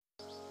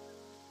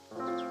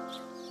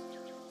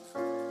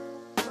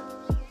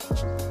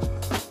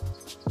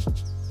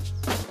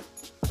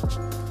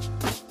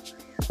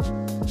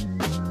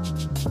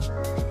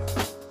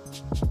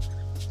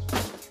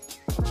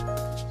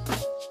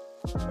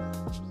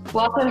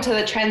Welcome to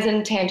the Trends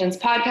and Tangents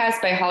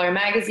podcast by Holler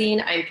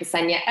Magazine. I'm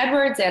Ksenia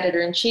Edwards,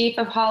 editor-in-chief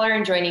of Holler,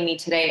 and joining me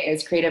today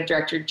is creative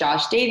director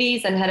Josh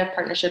Davies and head of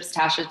partnerships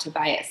Tasha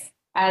Tobias.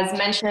 As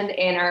mentioned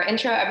in our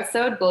intro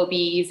episode, we'll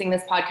be using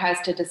this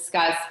podcast to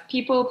discuss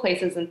people,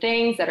 places, and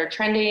things that are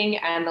trending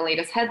and the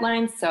latest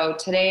headlines. So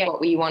today, what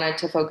we wanted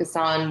to focus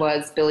on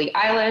was Billie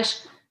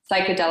Eilish,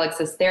 Psychedelics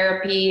as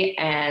therapy,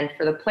 and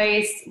for the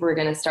place, we're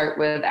going to start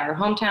with our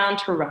hometown,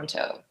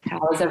 Toronto.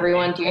 How is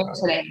everyone doing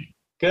today?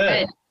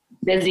 Good.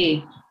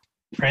 Busy.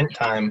 Print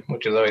time,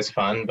 which is always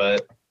fun,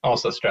 but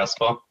also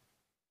stressful.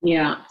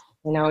 Yeah.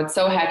 You know, it's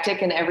so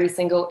hectic in every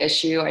single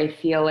issue. I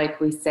feel like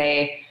we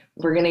say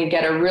we're going to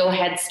get a real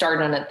head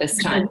start on it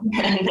this time.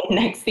 And the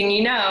next thing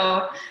you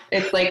know,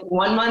 it's like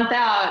 1 month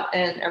out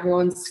and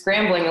everyone's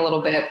scrambling a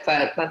little bit,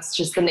 but that's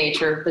just the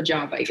nature of the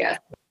job, I guess.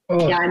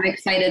 Oh. Yeah, I'm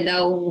excited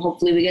though.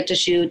 Hopefully we get to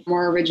shoot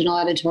more original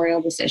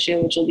editorial this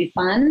issue, which will be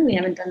fun. We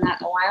haven't done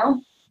that in a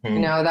while. You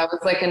know, that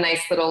was like a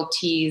nice little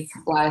tease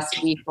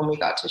last week when we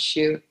got to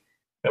shoot.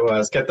 It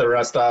was. Get the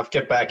rust off,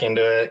 get back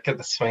into it, get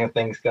the swing of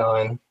things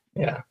going.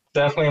 Yeah,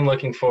 definitely I'm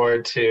looking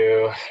forward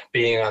to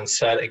being on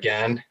set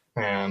again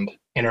and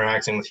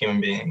interacting with human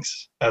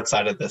beings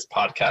outside of this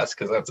podcast,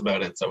 because that's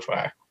about it so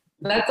far.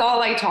 That's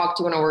all I talk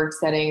to in a work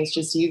setting. It's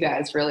just you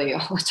guys really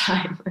all the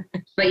time.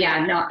 But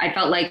yeah, no, I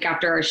felt like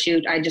after our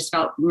shoot, I just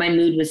felt my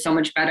mood was so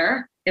much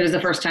better. It was the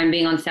first time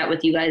being on set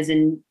with you guys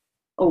in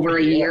over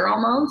a year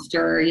almost,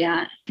 or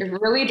yeah. It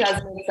really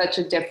does make such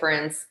a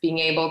difference being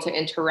able to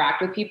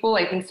interact with people.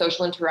 I think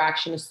social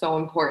interaction is so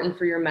important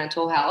for your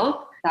mental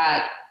health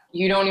that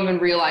you don't even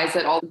realize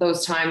that all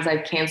those times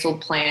I've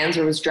canceled plans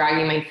or was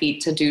dragging my feet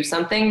to do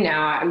something.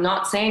 Now I'm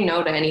not saying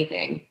no to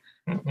anything.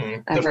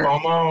 The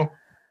FOMO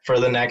for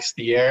the next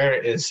year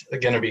is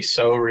going to be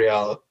so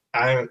real.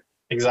 I'm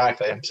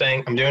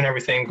saying I'm doing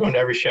everything, going to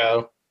every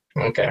show.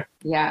 Okay.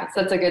 Yeah,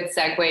 so that's a good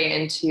segue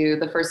into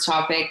the first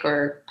topic,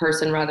 or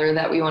person rather,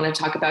 that we want to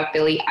talk about,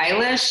 Billie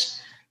Eilish.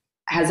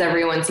 Has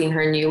everyone seen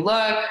her new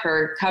look,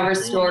 her cover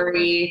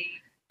story?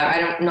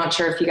 I'm not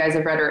sure if you guys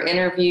have read her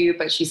interview,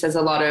 but she says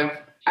a lot of,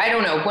 I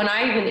don't know, when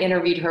I even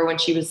interviewed her when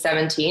she was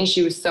 17,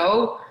 she was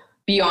so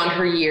beyond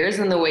her years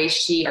in the way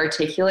she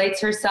articulates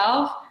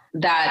herself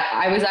that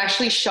I was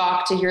actually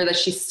shocked to hear that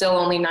she's still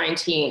only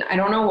 19. I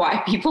don't know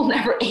why people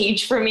never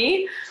age for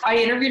me. I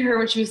interviewed her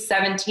when she was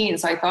 17,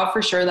 so I thought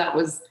for sure that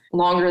was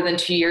longer than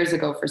 2 years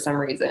ago for some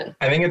reason.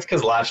 I think it's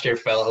because last year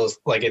felt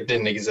like it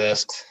didn't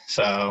exist,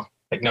 so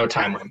like no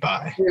time went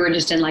by. We were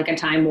just in like a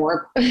time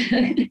warp.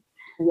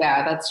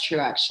 Yeah, that's true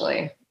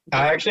actually.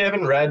 I actually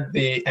haven't read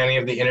any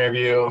of the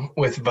interview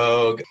with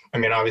Vogue. I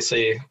mean,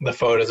 obviously the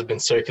photos have been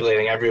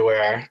circulating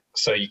everywhere,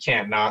 so you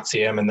can't not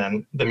see them. And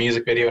then the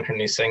music video and her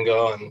new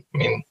single. And I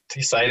mean, it's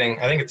exciting.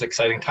 I think it's an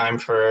exciting time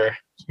for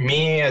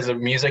me as a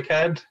music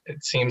head.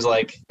 It seems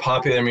like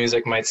popular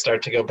music might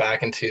start to go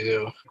back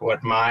into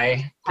what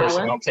my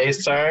personal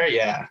tastes are.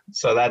 Yeah.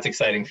 So that's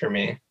exciting for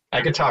me.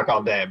 I could talk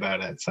all day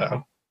about it.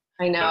 So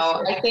I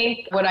know. I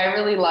think what I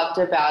really loved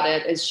about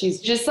it is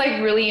she's just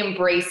like really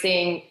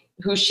embracing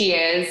who she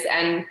is.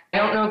 And I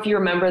don't know if you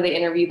remember the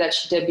interview that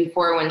she did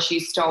before when she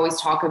used to always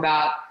talk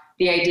about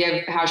the idea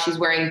of how she's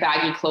wearing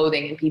baggy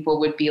clothing and people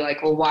would be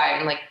like, well, why?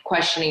 And like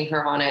questioning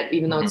her on it,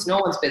 even though it's no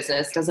one's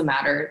business, doesn't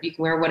matter. You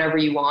can wear whatever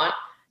you want.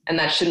 And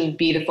that shouldn't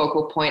be the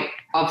focal point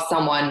of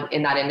someone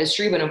in that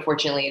industry. But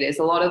unfortunately it is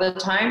a lot of the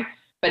time.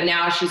 But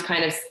now she's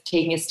kind of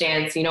taking a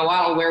stance, you know,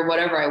 I'll wear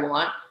whatever I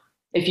want.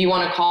 If you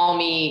want to call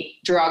me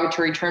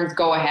derogatory terms,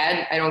 go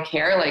ahead. I don't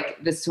care. Like,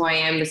 this is who I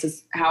am. This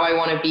is how I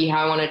want to be,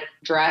 how I want to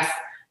dress.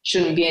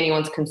 Shouldn't be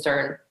anyone's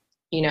concern,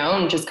 you know,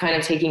 and just kind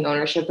of taking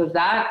ownership of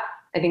that,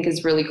 I think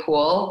is really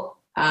cool.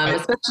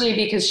 Especially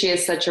because she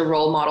is such a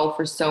role model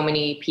for so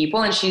many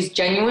people. And she's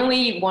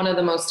genuinely one of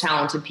the most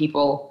talented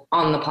people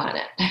on the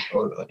planet.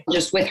 totally.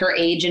 Just with her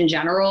age in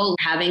general,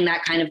 having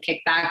that kind of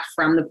kickback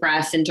from the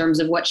press in terms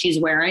of what she's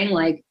wearing,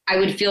 like I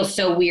would feel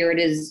so weird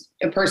as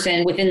a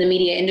person within the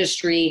media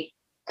industry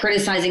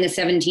criticizing a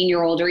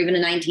 17-year-old or even a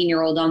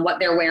 19-year-old on what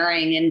they're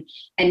wearing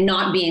and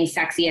not being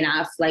sexy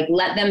enough. Like,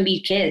 let them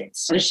be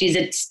kids.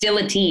 She's still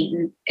a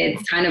teen.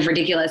 It's kind of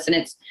ridiculous. And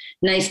it's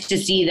nice to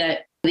see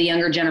that the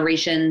younger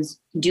generations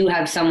do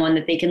have someone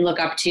that they can look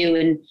up to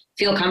and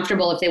feel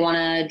comfortable if they want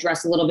to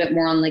dress a little bit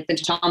more on like the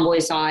tomboy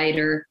side,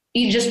 or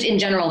just in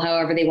general,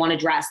 however they want to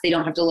dress. They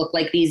don't have to look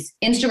like these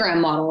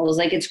Instagram models.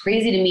 Like, it's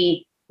crazy to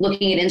me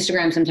looking at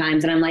Instagram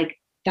sometimes and I'm like,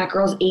 that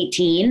girl's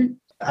 18.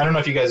 I don't know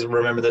if you guys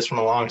remember this from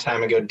a long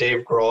time ago.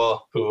 Dave Grohl,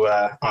 who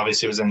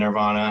obviously was in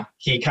Nirvana,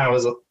 he kind of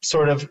was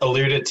sort of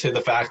alluded to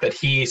the fact that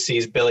he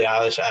sees Billie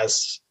Eilish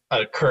as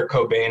a Kurt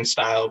Cobain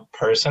style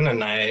person.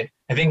 And I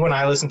think when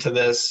I listened to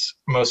this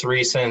most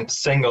recent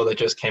single that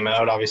just came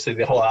out, obviously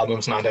the whole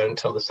album's not out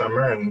until the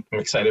summer and I'm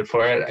excited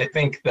for it. I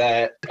think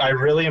that I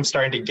really am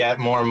starting to get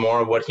more and more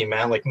of what he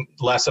meant, like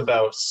less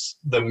about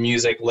the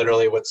music,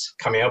 literally what's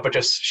coming out, but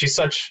just she's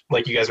such,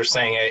 like you guys were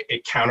saying,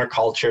 a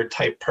counterculture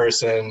type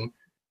person.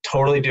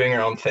 totally doing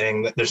her own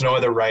thing. There's no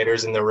other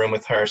writers in the room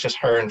with her. It's just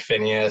her and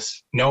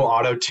Phineas. No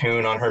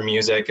auto-tune on her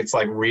music. It's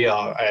like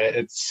real.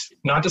 It's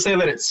not to say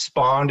that it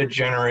spawned a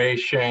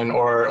generation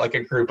or like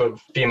a group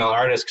of female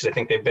artists, because I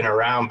think they've been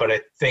around, but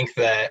I think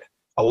that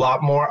a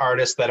lot more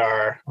artists that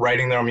are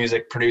writing their own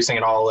music, producing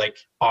it all like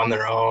on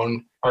their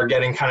own, are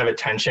getting kind of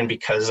attention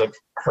because of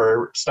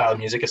her style of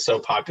music is so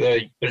popular.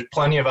 There's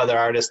plenty of other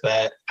artists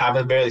that have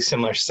a very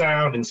similar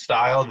sound and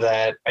style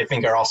that I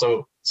think are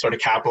also sort of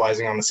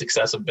capitalizing on the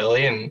success of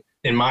Billie. And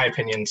in my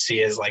opinion,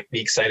 see as like the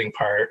exciting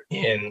part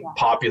in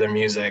popular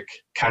music,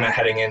 kind of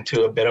heading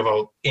into a bit of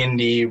a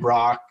indie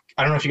rock.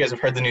 I don't know if you guys have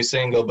heard the new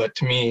single, but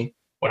to me,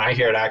 when I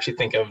hear it, I actually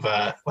think of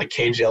like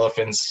Cage the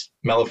Elephant's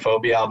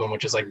Melophobia album,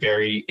 which is like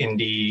very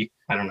indie.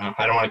 I don't know.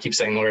 I don't want to keep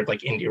saying the word like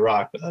indie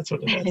rock, but that's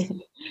what it is.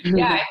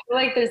 Yeah, I feel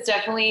like there's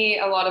definitely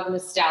a lot of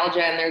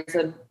nostalgia, and there's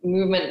a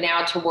movement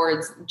now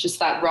towards just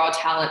that raw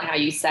talent, how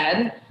you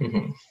said.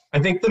 Mm-hmm. I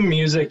think the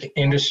music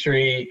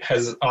industry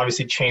has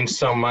obviously changed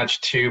so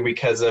much too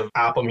because of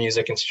Apple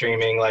Music and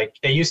streaming. Like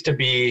it used to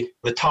be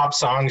the top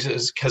songs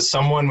is because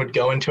someone would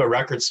go into a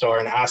record store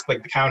and ask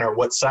like the counter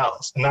what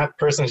sells. And that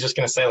person is just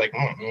going to say like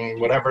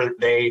whatever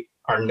they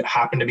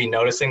happen to be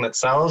noticing that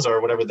sells,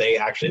 or whatever they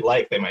actually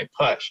like, they might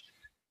push.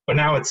 But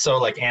now it's so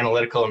like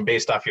analytical and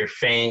based off your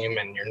fame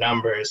and your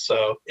numbers.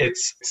 So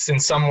it's in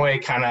some way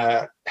kind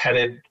of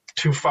headed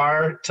too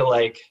far to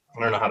like,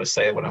 I don't know how to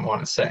say what I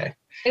want to say.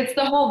 It's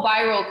the whole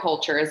viral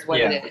culture is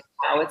what it is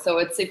now. So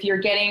it's if you're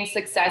getting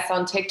success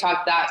on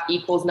TikTok, that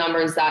equals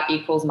numbers, that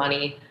equals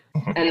money.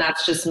 Mm-hmm. And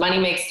that's just money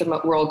makes the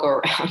world go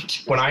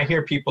around. When I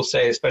hear people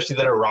say, especially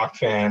that are rock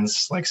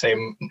fans, like say,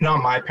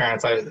 not my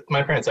parents,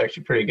 my parents are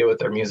actually pretty good with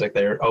their music.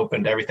 They're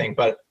open to everything.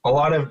 But a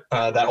lot of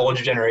that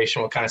older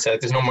generation will kind of say,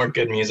 there's no more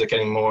good music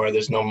anymore.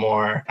 There's no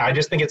more. I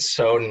just think it's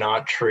so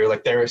not true.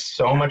 Like there is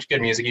so much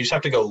good music. You just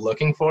have to go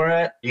looking for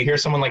it. You hear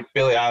someone like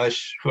Billie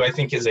Eilish, who I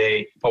think is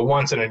a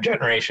once in a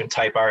generation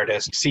type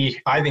artist.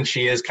 I think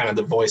she is kind of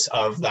the voice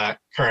of that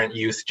current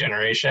youth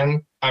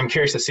generation. I'm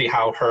curious to see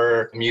how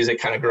her music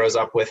kind of grows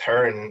up with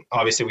her. And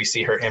obviously we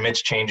see her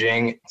image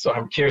changing. So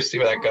I'm curious to see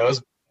where that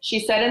goes. She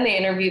said in the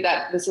interview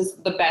that this is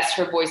the best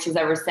her voice has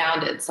ever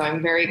sounded. So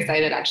I'm very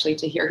excited actually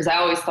to hear, because I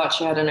always thought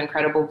she had an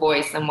incredible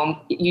voice. And when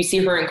you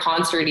see her in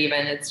concert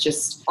even, it's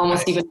just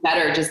almost even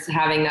better just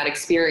having that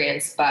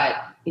experience. But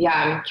yeah,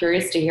 I'm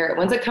curious to hear it.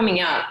 When's it coming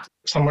out?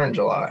 Somewhere in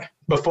July.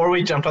 Before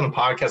we jumped on the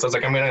podcast, I was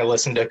like, I'm going to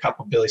listen to a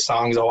couple of Billie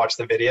songs. I'll watch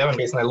the video. And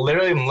I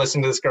literally am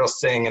listening to this girl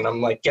sing and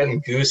I'm like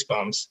getting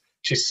goosebumps.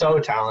 She's so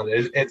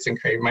talented. It's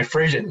incredible. My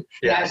Frisian.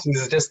 Yeah,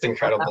 she's just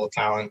incredible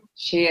talent.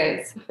 She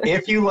is.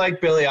 If you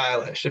like Billie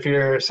Eilish, if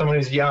you're someone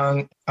who's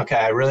young, okay,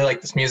 I really like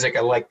this music.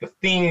 I like the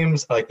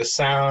themes. I like the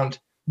sound.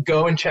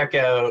 Go and check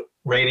out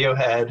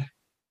Radiohead.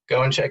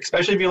 Go and check,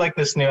 especially if you like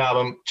this new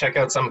album, check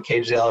out some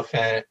Cage the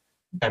Elephant.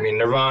 I mean,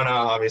 Nirvana,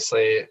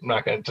 obviously, I'm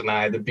not going to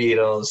deny the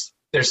Beatles.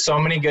 There's so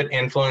many good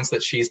influence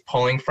that she's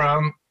pulling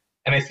from.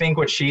 And I think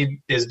what she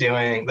is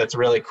doing that's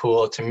really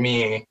cool to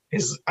me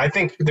is I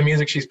think the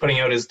music she's putting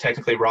out is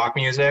technically rock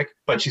music,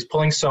 but she's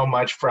pulling so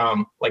much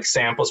from like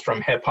samples from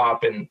hip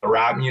hop and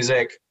rap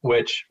music,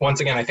 which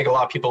once again, I think a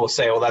lot of people will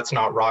say, well, that's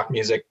not rock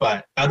music,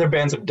 but other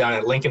bands have done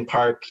it. Linkin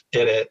Park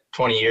did it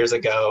 20 years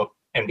ago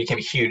and became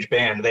a huge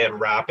band. They had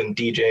rap and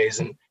DJs.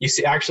 And you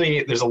see,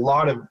 actually, there's a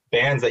lot of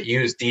bands that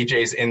use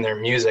DJs in their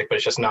music, but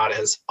it's just not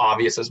as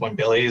obvious as when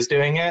Billie is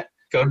doing it.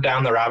 Go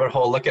down the rabbit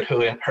hole, look at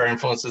who her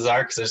influences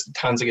are, because there's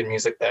tons of good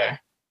music there.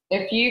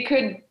 If you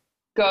could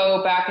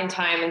go back in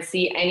time and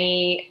see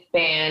any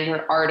band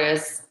or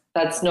artist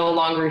that's no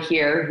longer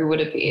here, who would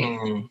it be?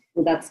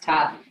 Well, that's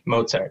tough.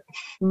 Mozart.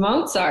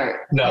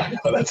 Mozart. No,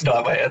 that's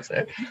not my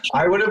answer.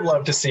 I would have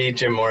loved to see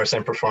Jim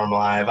Morrison perform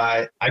live.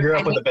 I grew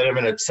up with a bit of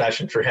an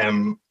obsession for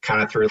him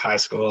kind of through high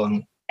school.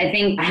 And I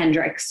think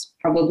Hendrix,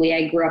 probably.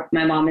 I grew up,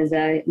 my mom is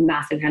a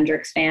massive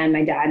Hendrix fan.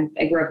 My dad,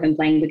 I grew up him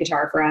playing the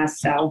guitar for us.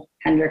 So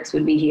Hendrix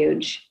would be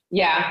huge.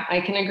 Yeah,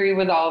 I can agree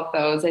with all of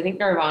those. I think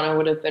Nirvana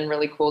would have been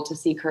really cool to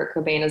see Kurt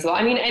Cobain as well.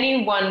 I mean,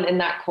 anyone in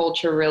that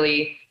culture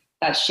really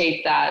that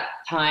shaped that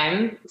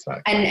time.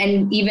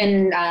 And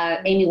even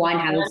Amy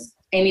Winehouse.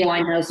 Amy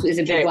Winehouse is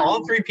a big one.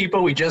 All three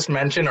people we just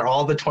mentioned are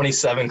all the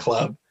 27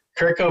 Club.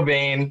 Kurt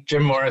Cobain,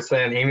 Jim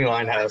Morrison, Amy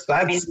Winehouse.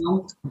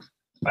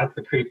 That's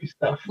the creepy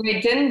stuff.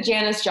 Wait, didn't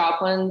Janis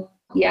Joplin?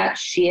 Yeah,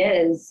 she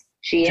is.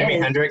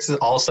 Jimi Hendrix is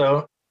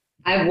also.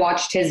 I've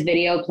watched his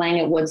video playing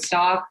at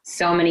Woodstock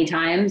so many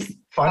times.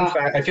 Fun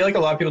fact, I feel like a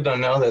lot of people don't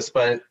know this,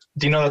 but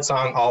do you know that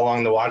song, All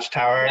Along the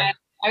Watchtower? Yeah.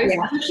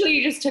 Actually,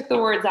 you just took the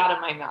words out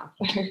of my mouth.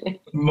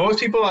 Most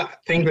people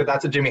think that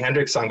that's a Jimi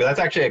Hendrix song, but that's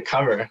actually a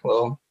cover.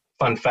 Well,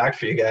 fun fact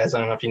for you guys, I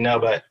don't know if you know,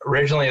 but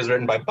originally it was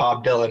written by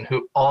Bob Dylan,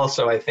 who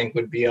also I think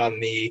would be on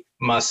the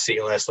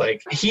must-see list.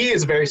 Like, he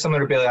is very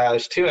similar to Billie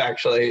Eilish too,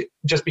 actually,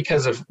 just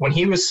because of when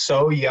he was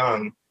so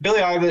young.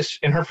 Billie Eilish,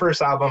 in her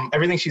first album,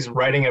 everything she's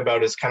writing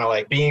about is kind of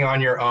like being on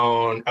your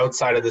own,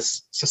 outside of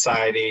this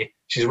society.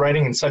 she's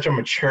writing in such a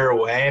mature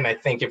way. And I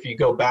think if you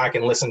go back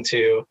and listen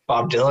to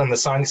Bob Dylan, the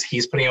songs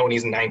he's putting out when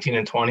he's 19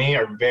 and 20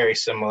 are very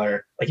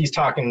similar. Like he's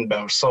talking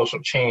about social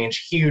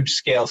change, huge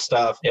scale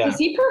stuff. Yeah. Does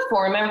he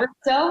perform ever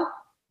still?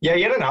 Yeah,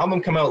 he had an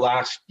album come out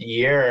last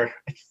year,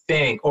 I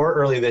think, or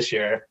early this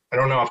year. I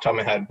don't know off the top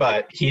of my head,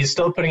 but he's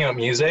still putting out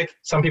music.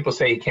 Some people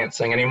say he can't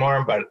sing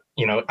anymore, but,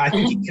 you know, I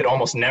think he could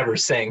almost never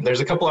sing.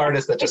 There's a couple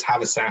artists that just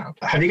have a sound.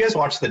 Have you guys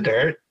watched The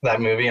Dirt, that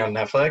movie on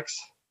Netflix?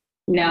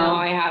 No,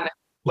 I haven't.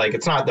 Like,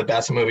 it's not the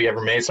best movie ever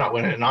made. It's not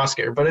winning an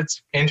Oscar, but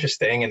it's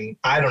interesting. And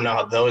I don't know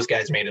how those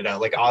guys made it out.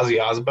 Like Ozzy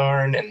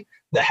Osbourne and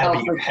the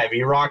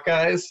heavy rock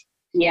guys.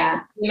 Yeah.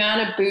 The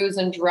amount of booze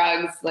and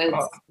drugs.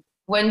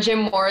 When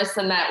Jim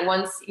Morrison, that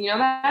once, you know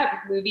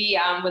that movie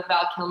with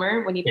Val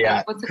Kilmer? When he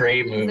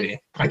great movie.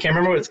 I can't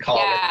remember what it's called.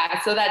 Yeah,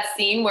 so that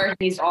scene where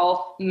he's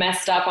all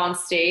messed up on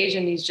stage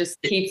and he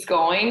just keeps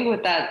going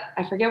with that,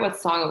 I forget what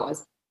song it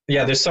was.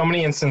 Yeah, there's so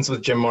many instances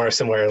with Jim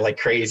Morrison where like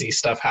crazy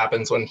stuff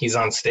happens when he's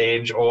on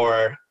stage,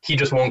 or he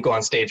just won't go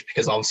on stage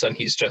because all of a sudden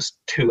he's just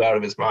too out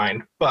of his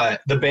mind.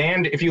 But the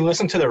band, if you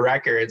listen to the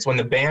records, when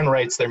the band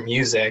writes their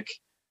music,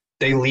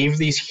 they leave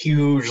these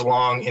huge,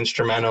 long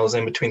instrumentals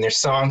in between their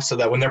songs so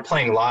that when they're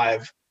playing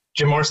live,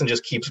 Jim Morrison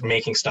just keeps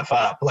making stuff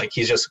up. Like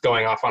he's just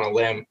going off on a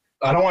limb.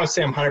 I don't want to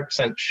say I'm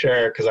 100%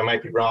 sure because I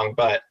might be wrong,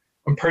 but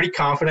I'm pretty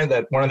confident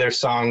that one of their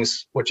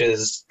songs, which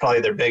is probably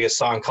their biggest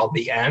song called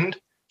The End,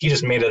 he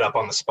just made it up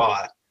on the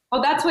spot.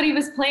 Oh, that's what he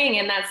was playing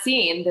in that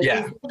scene.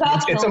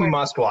 It's a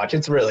must watch.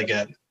 It's really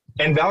good.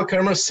 And Val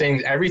Kilmer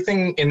sings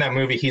everything in that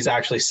movie. He's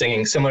actually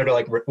singing, similar to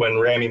like when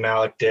Rami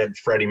Malek did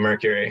Freddie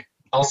Mercury.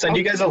 I'll send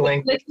you guys a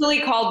link. It's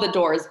literally called The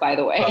Doors, by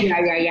the way.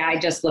 Yeah. I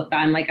just looked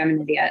on like I'm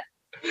an idiot.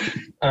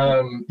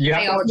 You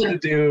have to listen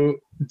to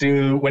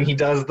do when he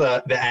does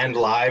the end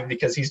live,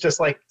 because he's just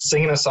like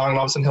singing a song and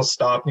all of a sudden he'll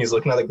stop and he's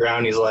looking at the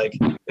ground. He's like,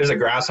 there's a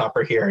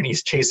grasshopper here, and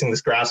he's chasing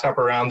this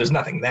grasshopper around. There's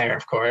nothing there,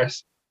 of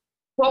course.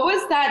 What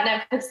was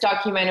that Netflix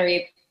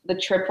documentary, the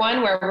trip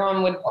one, where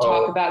everyone would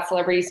talk about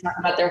celebrities, talk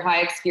about their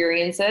high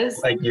experiences?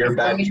 Like Your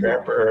Bad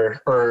Trip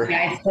or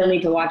Yeah, I still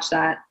need to watch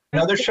that.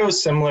 Another show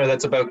similar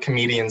that's about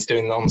comedians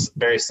doing the almost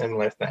very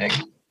similar thing.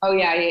 Oh,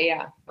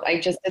 yeah.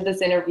 I just did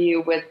this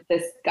interview with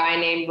this guy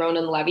named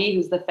Ronan Levy,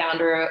 who's the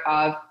founder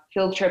of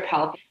Field Trip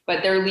Health,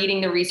 but they're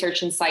leading the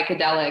research in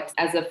psychedelics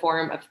as a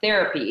form of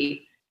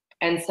therapy.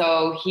 And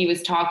so he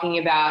was talking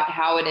about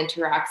how it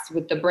interacts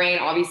with the brain.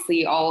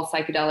 Obviously, all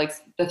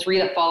psychedelics, the three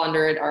that fall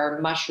under it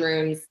are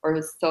mushrooms,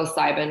 or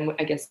psilocybin,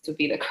 I guess would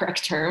be the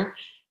correct term,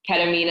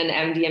 ketamine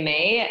and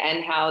MDMA,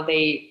 and how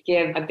they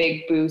give a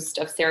big boost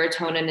of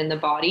serotonin in the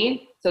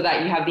body so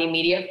that you have the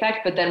immediate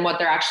effect. But then what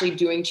they're actually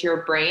doing to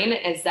your brain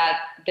is that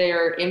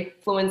they're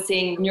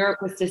influencing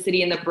neuroplasticity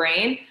in the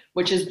brain,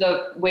 which is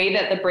the way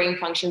that the brain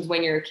functions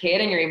when you're a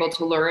kid and you're able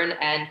to learn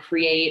and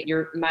create,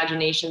 your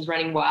imagination's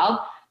running wild.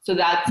 So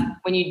that's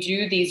when you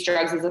do these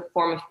drugs as a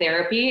form of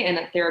therapy in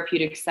a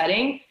therapeutic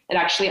setting, it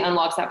actually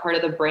unlocks that part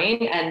of the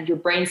brain, and your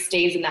brain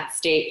stays in that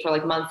state for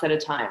like months at a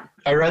time.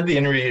 I read the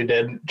interview you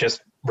did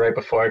just right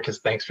before, because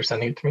thanks for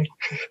sending it to me.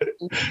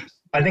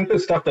 I think the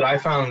stuff that I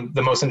found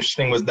the most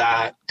interesting was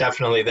that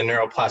definitely the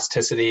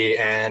neuroplasticity.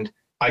 And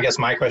I guess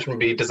my question would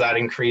be, does that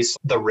increase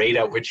the rate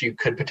at which you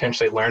could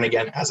potentially learn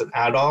again as an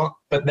adult?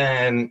 But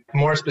then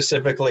more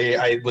specifically,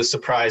 I was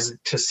surprised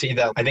to see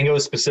that, I think it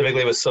was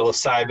specifically with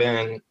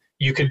psilocybin,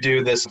 you could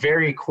do this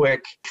very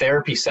quick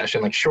therapy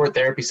session, like short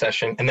therapy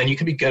session, and then you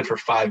could be good for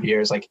 5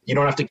 years. Like you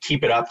don't have to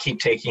keep it up, keep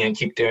taking it,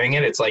 keep doing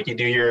it. It's like you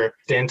do your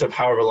stint of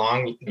however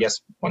long,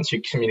 yes, once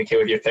you communicate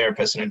with your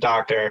therapist and a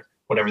doctor,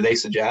 whatever they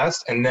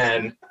suggest. And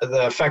then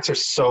the effects are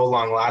so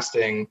long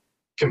lasting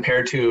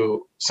compared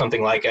to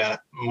something like a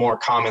more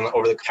common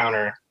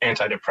over-the-counter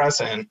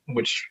antidepressant,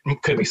 which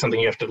could be something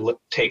you have to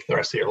take the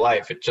rest of your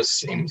life. It just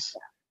seems...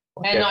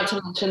 And not to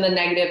mention the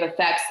negative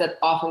effects that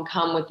often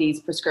come with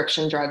these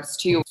prescription drugs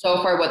too. So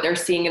far, what they're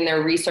seeing in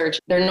their research,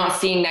 they're not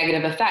seeing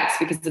negative effects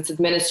because it's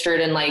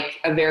administered in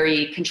like a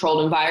very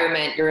controlled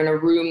environment. You're in a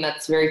room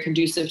that's very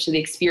conducive to the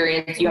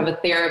experience. You have a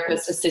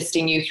therapist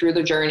assisting you through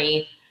the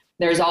journey.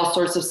 There's all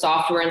sorts of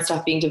software and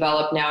stuff being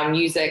developed now,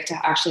 music,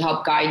 to actually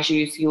help guide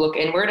you. So you look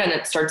inward and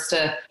it starts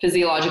to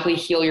physiologically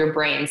heal your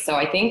brain. So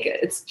I think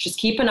it's just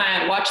keep an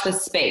eye out, watch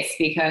this space,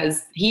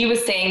 because he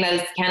was saying that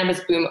as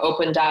cannabis boom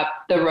opened up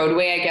the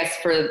roadway, I guess,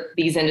 for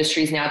these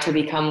industries now to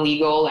become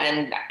legal.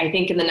 And I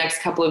think in the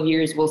next couple of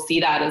years, we'll see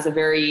that as a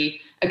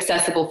very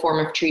accessible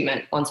form of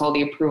treatment once all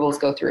the approvals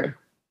go through.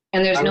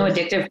 And there's no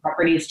addictive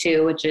properties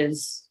too, which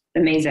is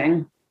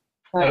amazing.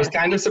 I was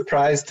kind of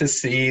surprised to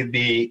see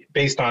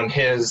based on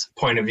his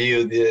point of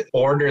view, the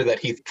order that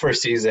he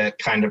foresees it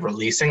kind of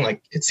releasing.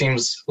 Like it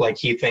seems like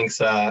he thinks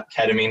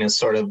ketamine is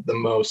sort of the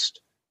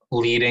most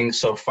leading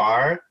so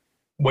far,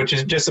 which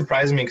is just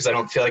surprising me because I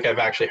don't feel like I've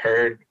actually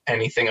heard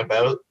anything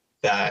about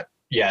that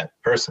yet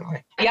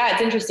personally. Yeah,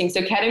 it's interesting. So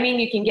ketamine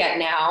you can get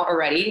now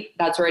already.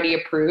 That's already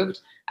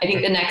approved. I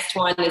think the next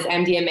one is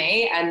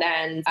MDMA and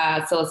then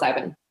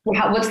psilocybin.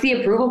 What's the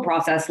approval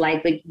process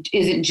like? Like,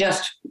 is it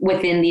just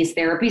within these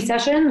therapy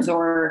sessions,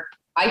 or?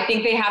 I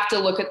think they have to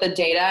look at the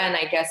data and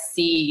I guess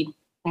see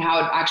how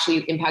it actually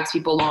impacts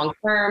people long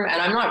term.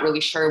 And I'm not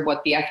really sure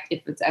what if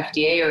it's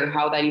FDA or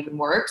how that even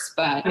works,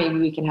 but maybe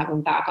we can have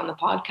him back on the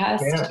podcast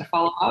to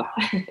follow up.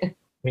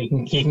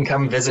 He can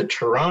come visit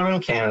Toronto,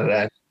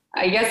 Canada.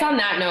 I guess on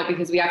that note,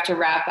 because we have to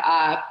wrap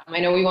up, I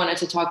know we wanted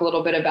to talk a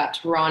little bit about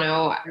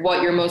Toronto,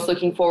 what you're most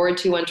looking forward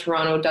to when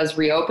Toronto does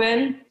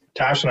reopen.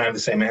 Tash and I have the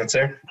same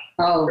answer.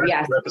 Oh,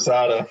 yes.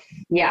 Reposado.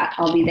 Yeah,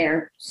 I'll be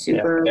there.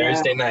 Super. Yeah,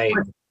 Thursday night.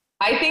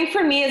 I think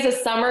for me as a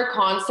summer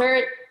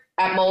concert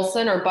at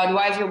Molson or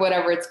Budweiser,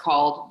 whatever it's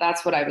called,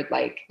 that's what I would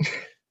like.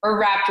 Or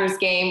Raptors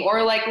game,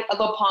 or like a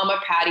La Palma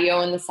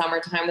patio in the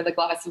summertime with a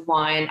glass of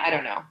wine. I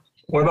don't know.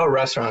 What about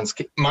restaurants?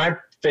 My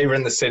favorite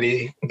in the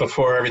city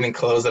before everything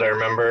closed that I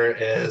remember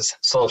is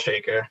Soul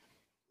Shaker.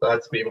 So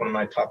that's be one of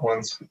my top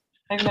ones.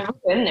 I've never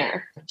been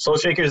there. Soul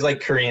Shaker is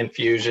like Korean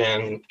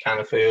fusion kind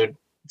of food.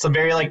 It's a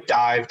very like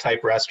dive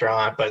type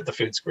restaurant, but the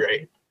food's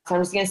great. So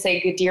I'm just going to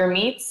say Gadir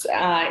Meats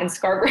in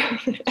Scarborough.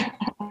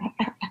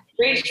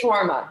 Great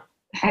shawarma.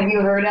 Have you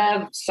heard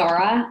of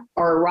Sara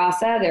or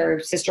Rasa, their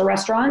sister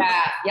restaurants?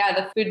 Yeah,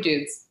 the food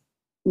dudes.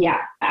 Yeah,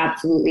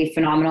 absolutely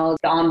phenomenal.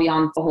 The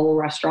ambiance, the whole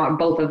restaurant,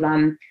 both of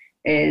them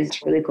is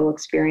a really cool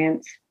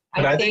experience.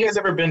 But I think you guys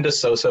ever been to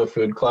Soso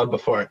Food Club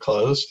before it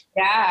closed?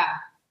 Yeah.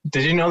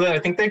 Did you know that? I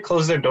think they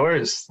closed their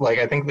doors. Like,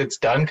 I think it's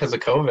done because of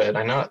COVID.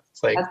 I know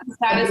it's like... That's the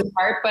saddest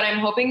part, but I'm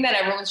hoping that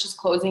everyone's just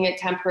closing it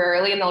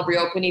temporarily and they'll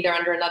reopen either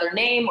under another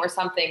name or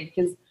something,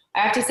 because I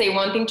have to say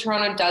one thing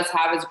Toronto does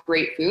have is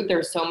great food.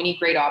 There's so many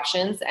great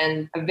options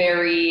and a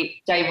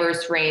very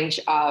diverse range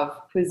of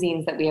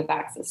cuisines that we have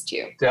access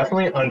to.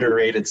 Definitely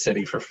underrated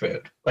city for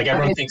food. Like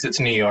everyone thinks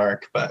it's New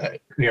York, but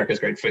New York is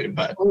great food.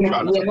 But we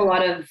have a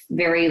lot of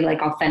very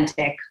like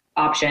authentic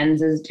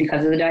options is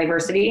because of the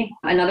diversity.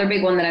 Another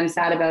big one that I'm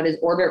sad about is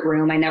Orbit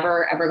Room. I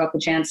never ever got the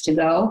chance to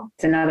go.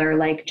 It's another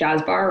like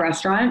jazz bar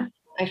restaurant.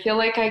 I feel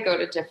like I go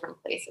to different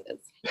places.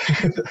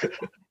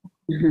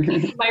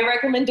 My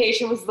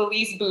recommendation was the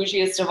least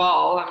bougiest of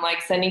all. I'm like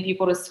sending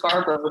people to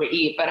Scarborough to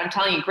eat, but I'm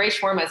telling you, great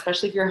shawarma,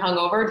 especially if you're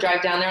hungover,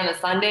 drive down there on a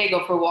Sunday,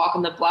 go for a walk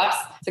on the bluffs.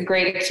 It's a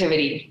great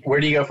activity. Where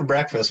do you go for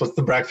breakfast? What's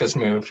the breakfast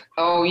move?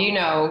 Oh, you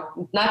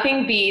know,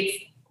 nothing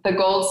beats the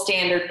gold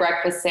standard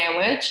breakfast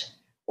sandwich,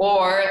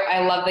 or I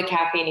love the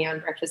Cafe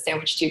Neon breakfast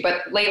sandwich too.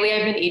 But lately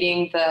I've been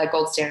eating the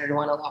gold standard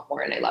one a lot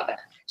more and I love it.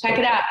 Check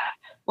it out.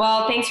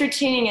 Well, thanks for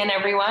tuning in,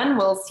 everyone.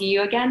 We'll see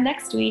you again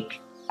next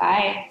week.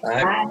 Bye.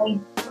 Bye. Bye.